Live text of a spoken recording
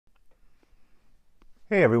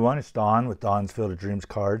Hey everyone, it's Don with Don's Field of Dreams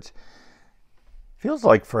Cards. Feels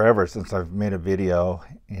like forever since I've made a video,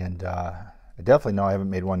 and I definitely know I haven't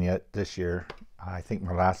made one yet this year. I think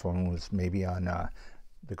my last one was maybe on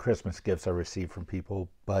the Christmas gifts I received from people,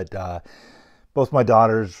 but both my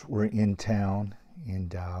daughters were in town,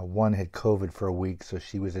 and one had COVID for a week, so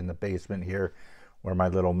she was in the basement here where my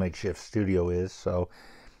little makeshift studio is, so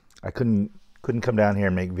I couldn't come down here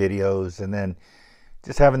and make videos. And then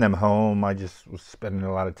just having them home, I just was spending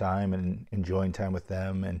a lot of time and enjoying time with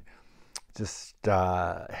them, and just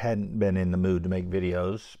hadn't been in the mood to make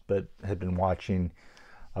videos, but had been watching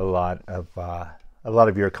a lot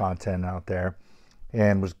of your content out there,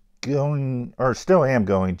 and was going, or still am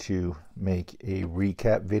going, to make a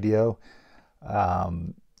recap video,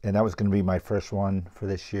 and that was going to be my first one for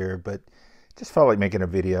this year, but just felt like making a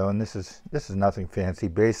video. And this is nothing fancy,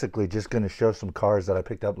 basically just going to show some cards that I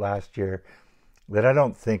picked up last year that I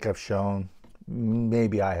don't think I've shown.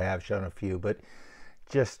 Maybe I have shown a few, but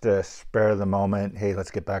just to spare the moment, hey,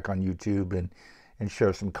 let's get back on YouTube and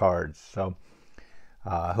show some cards. So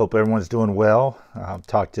I hope everyone's doing well. I've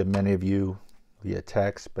talked to many of you via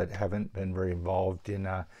text, but haven't been very involved in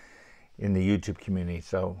the YouTube community.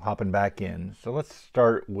 So hopping back in. So let's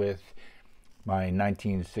start with my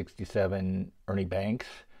 1967 Ernie Banks.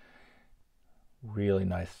 Really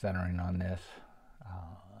nice centering on this.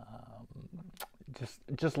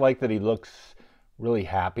 Just like that he looks really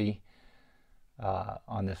happy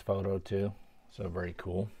on this photo too. So very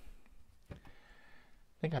cool. I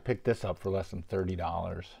think I picked this up for less than $30.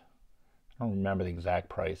 I don't remember the exact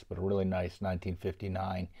price, but a really nice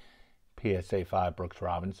 1959 PSA 5 Brooks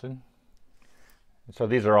Robinson. And so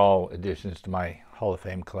these are all additions to my Hall of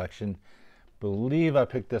Fame collection. Believe I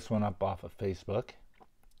picked this one up off of Facebook.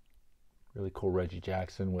 Really cool Reggie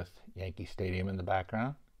Jackson with Yankee Stadium in the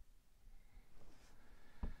background.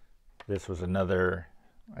 This was another,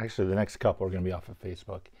 actually the next couple are going to be off of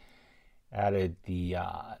Facebook. Added the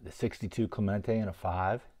 62 Clemente in a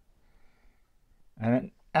 5. And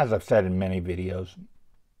as I've said in many videos,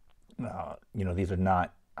 these are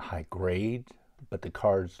not high grade, but the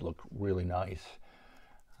cards look really nice.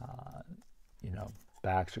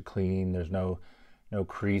 Backs are clean. There's no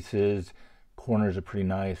creases. Corners are pretty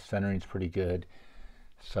nice. Centering's pretty good.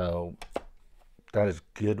 So that is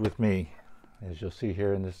good with me. As you'll see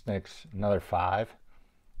here in this next, another 5,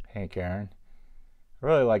 Hank Aaron. I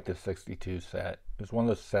really like the 62 set. It was one of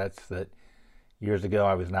those sets that years ago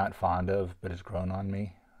I was not fond of, but has grown on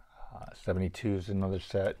me. 72 is another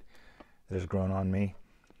set that has grown on me.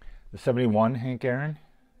 The 71 Hank Aaron.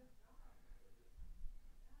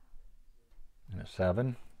 And a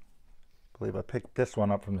 7. I believe I picked this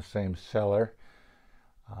one up from the same seller.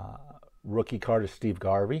 Rookie card of Steve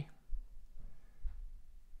Garvey.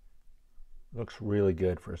 Looks really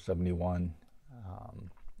good for a 71. A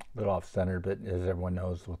little off-center, but as everyone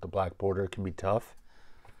knows, with the black border, it can be tough.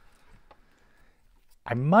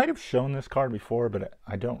 I might have shown this card before, but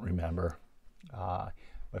I don't remember. My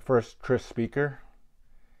first Tris Speaker,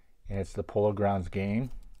 and it's the Polo Grounds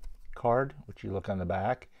game card, which you look on the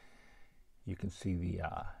back. You can see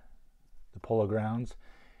the Polo Grounds.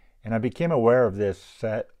 And I became aware of this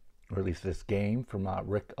set, or at least this game, from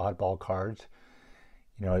Rick Oddball Cards.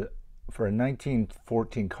 For a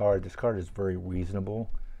 1914 card, this card is very reasonable,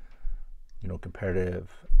 compared to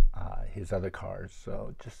his other cards.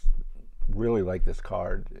 So just really like this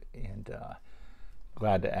card, and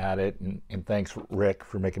glad to add it. And thanks, Rick,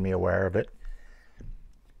 for making me aware of it.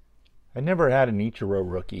 I never had an Ichiro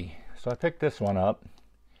rookie, so I picked this one up.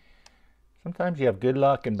 Sometimes you have good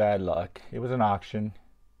luck and bad luck. It was an auction.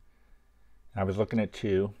 I was looking at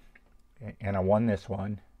 2, and I won this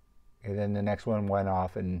one. And then the next one went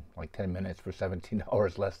off in like 10 minutes for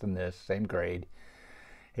 $17 less than this, same grade.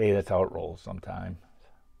 Hey, that's how it rolls sometimes.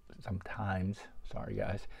 Sorry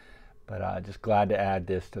guys. But just glad to add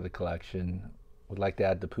this to the collection. Would like to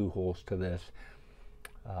add the Pujols to this.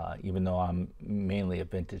 Even though I'm mainly a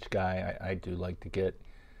vintage guy, I do like to get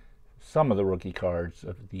some of the rookie cards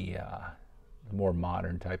of the more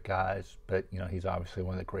modern type guys. But he's obviously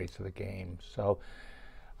one of the greats of the game. So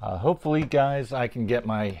hopefully, guys, I can get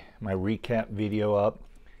my recap video up.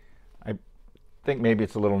 I think maybe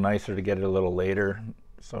it's a little nicer to get it a little later,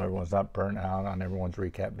 so everyone's not burnt out on everyone's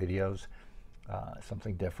recap videos.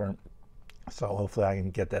 Something different. So hopefully I can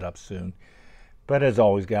get that up soon. But as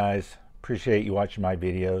always, guys, appreciate you watching my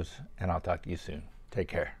videos, and I'll talk to you soon. Take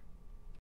care.